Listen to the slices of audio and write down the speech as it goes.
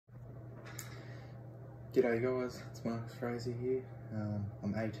G'day guys, it's Marcus Fraser here.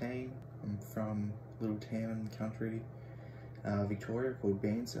 I'm 18. I'm from a little town in the country, Victoria, called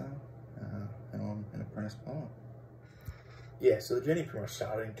Bairnsdale, and I'm an apprentice pilot. Yeah, so the journey pretty much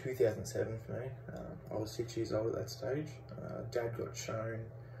started in 2007 for me. I was 6 years old at that stage. Dad got shown,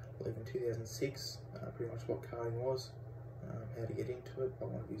 I believe in 2006, pretty much what karting was, how to get into it by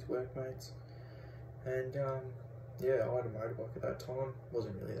one of his workmates. And yeah, I had a motorbike at that time,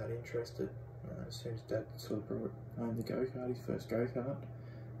 wasn't really that interested. As soon as Dad sort of brought home the go-kart, his first go-kart,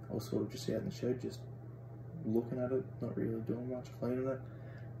 I was sort of just out in the shed, just looking at it, not really doing much, cleaning it.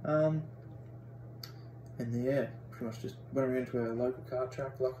 And yeah, pretty much just went around to our local kart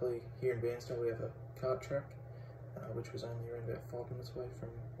track. Luckily, here in Bairnsdale we have a kart track, which was only around about 5 minutes away from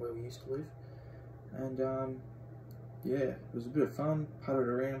where we used to live. And yeah, it was a bit of fun, putted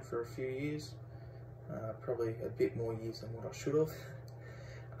around for a few years, probably a bit more years than what I should have.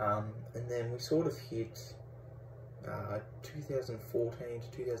 And then we sort of hit 2014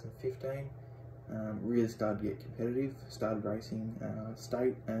 to 2015, really started to get competitive, started racing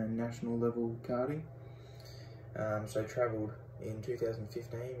state and national level karting. So travelled in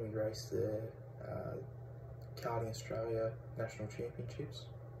 2015, we raced the Karting Australia National Championships,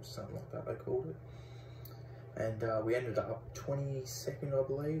 something like that they called it. And we ended up 22nd, I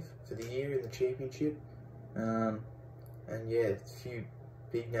believe, for the year in the championship. And yeah, a few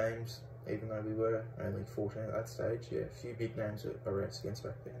big names, even though we were only 14 at that stage. Yeah, a few big names that I raced against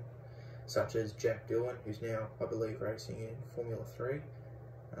back then, such as Jack Dillon, who's now, I believe, racing in Formula 3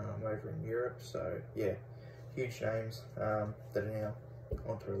 over in Europe. So yeah, huge names that are now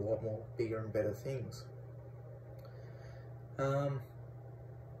onto a lot more bigger and better things.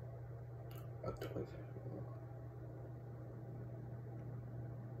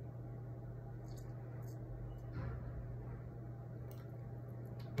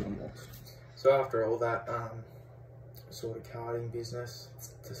 So after all that sort of karting business,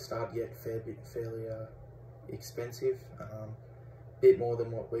 to start to get fairly expensive, bit more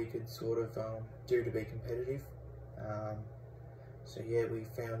than what we could sort of do to be competitive. So yeah, we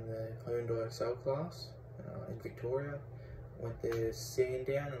found the Hyundai XL class in Victoria, went there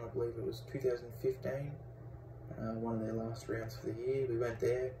Sandown, and I believe it was 2015, one of their last rounds for the year. We went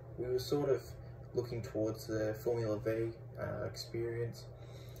there, we were sort of looking towards the Formula V experience.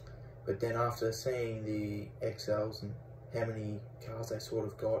 But then after seeing the XLs and how many cars they sort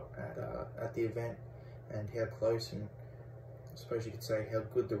of got at the event, and how close and I suppose you could say how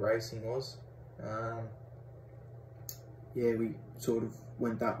good the racing was, yeah, we sort of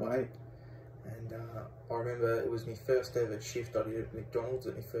went that way. And I remember it was my first ever shift I did at McDonald's,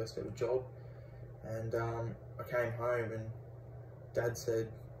 at my first ever job. And I came home and Dad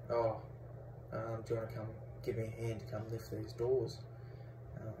said, "Oh, do you want to come give me a hand to come lift these doors?"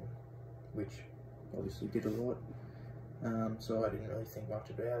 Which obviously did a lot. So I didn't really think much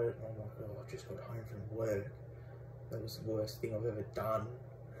about it. I'm like, oh, I've just got home from work. That was the worst thing I've ever done.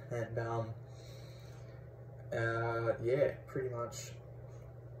 And yeah, pretty much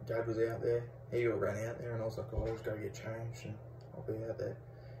Dad was out there. He all ran out there and I was like, oh, I'll just go get changed and I'll be out there.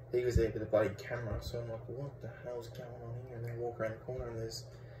 He was there with a bloody camera, so I'm like, what the hell's going on here? And then I walk around the corner and there's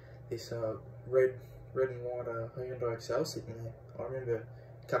this red and white Hyundai XL sitting there. I remember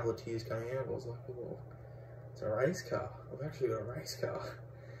a couple of tears coming out. I was like, oh, it's a race car. I've actually got a race car.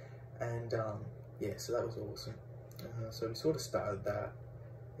 And yeah, so that was awesome. So we sort of started that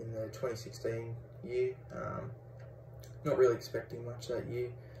in the 2016 year. Not really expecting much that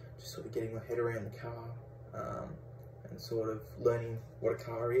year, just sort of getting my head around the car, and sort of learning what a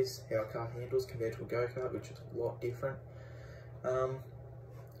car is, how a car handles compared to a go-kart, which is a lot different.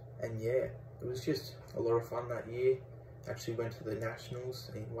 And yeah, it was just a lot of fun that year. Actually went to the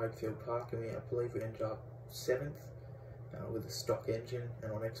Nationals in Wakefield Park, and I believe we ended up 7th with a stock engine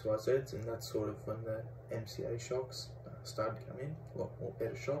and on XYZs, and that's sort of when the MCA shocks started to come in, a lot more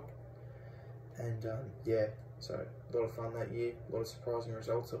better shock. And yeah, so a lot of fun that year, a lot of surprising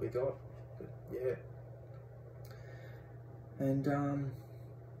results that we got, but yeah. And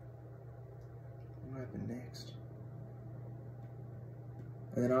what happened next?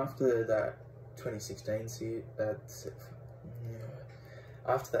 And then after that 2016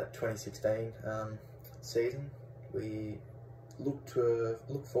 season, we look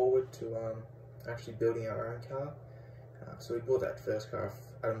forward to actually building our own car. So we bought that first car off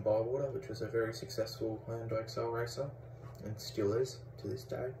Adam Bywater, which was a very successful Hyundai XL racer, and still is to this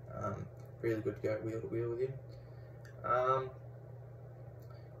day. Really good to go wheel to wheel with him.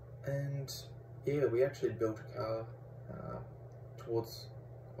 And yeah, we actually built a car towards,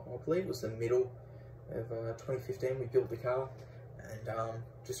 I believe it was the middle of 2015. We built the car, and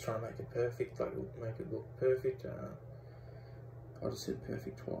just trying to make it perfect, like make it look perfect. I just said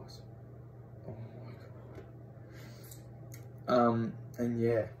perfect twice. Oh my god. And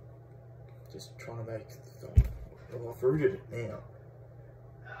yeah, just trying to make. Oh, I've rooted it now.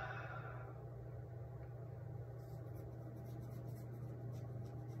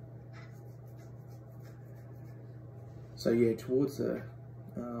 So yeah, towards the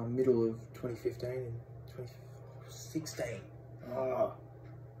middle of 2015 and 2016.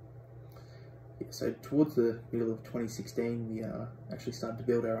 Yeah, so towards the middle of 2016, we actually started to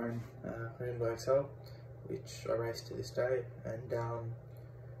build our own Rainbow XL, which I race to this day. And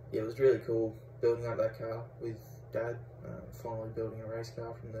yeah, it was really cool building up that car with Dad, finally building a race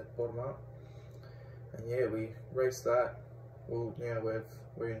car from the bottom up. And yeah, we raced that. Well, now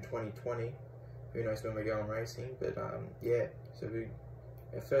we're in 2020. Who knows when we're going racing? But yeah, so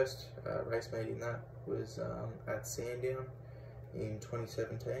our first race meet in that was at Sandown in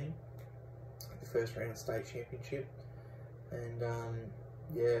 2017. The first round of state championship, and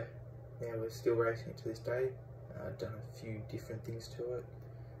yeah, now we're still racing it to this day. Done a few different things to it,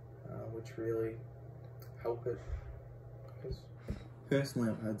 which really help it. Because personally,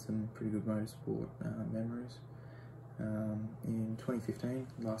 I've had some pretty good motorsport memories. In 2015,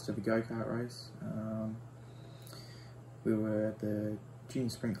 last ever go-kart race, we were at the Junior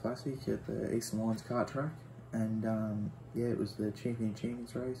Sprint Classic at the Eastern Lions kart track, and yeah, it was the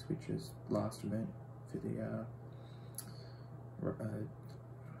Champions race, which was last event for the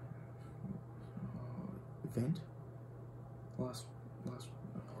event.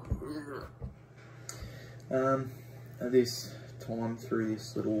 At this time, through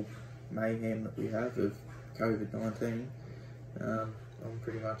this little mayhem that we have of COVID-19, I'm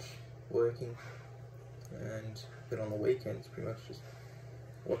pretty much working, but on the weekends pretty much just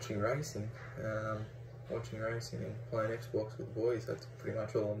watching racing and playing Xbox with the boys. That's pretty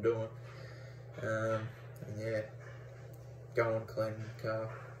much all I'm doing. And yeah, going, cleaning the car,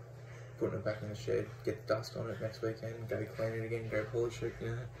 putting it back in the shed, get the dust on it next weekend, go clean it again, go polish it, you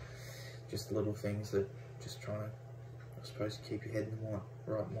know, just little things that just trying to, I suppose, keep your head in the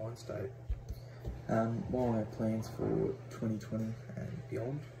right mind state. My plans for 2020 and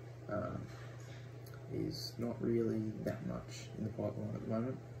beyond is not really that much in the pipeline at the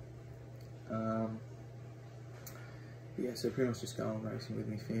moment. Yeah, so pretty much just going racing with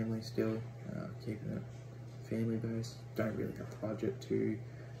my family still, keeping it family based. Don't really have the budget to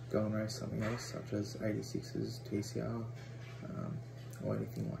go and race something else, such as 86s, TCR, or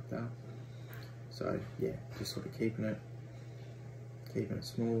anything like that. So yeah, just sort of keeping it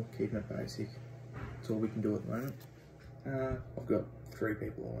small, keeping it basic. That's all we can do at the moment. I've got 3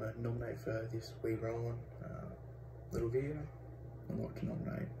 people I want to nominate for this wee rolling little video. I'd like to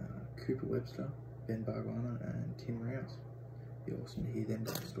nominate Cooper Webster, Ben Bargana, and Tim Rouse. It'd be awesome to hear them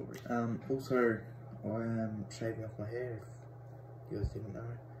tell a story. Also, I am shaving off my hair, if you guys didn't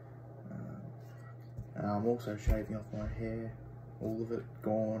know. I'm also shaving off my hair, all of it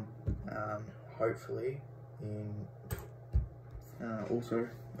gone, hopefully in... Also,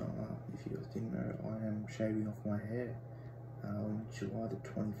 if you guys didn't know, I am shaving off my hair on July the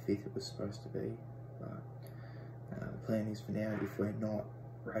 25th it was supposed to be, but the plan is for now, if we're not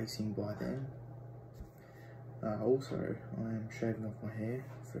racing by then. Also, I am shaving off my hair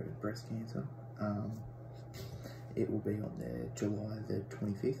for breast cancer. It will be on the July the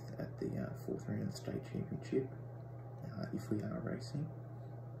 25th at the 4th round of the state championship, if we are racing.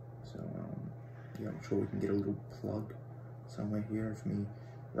 So yeah, I'm sure we can get a little plug somewhere here of me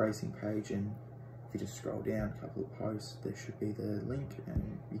racing page, and if you just scroll down a couple of posts, there should be the link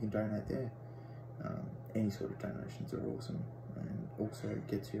and you can donate there. Any sort of donations are awesome, and also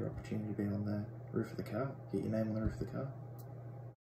gets your opportunity to be on the roof of the car, get your name on the roof of the car.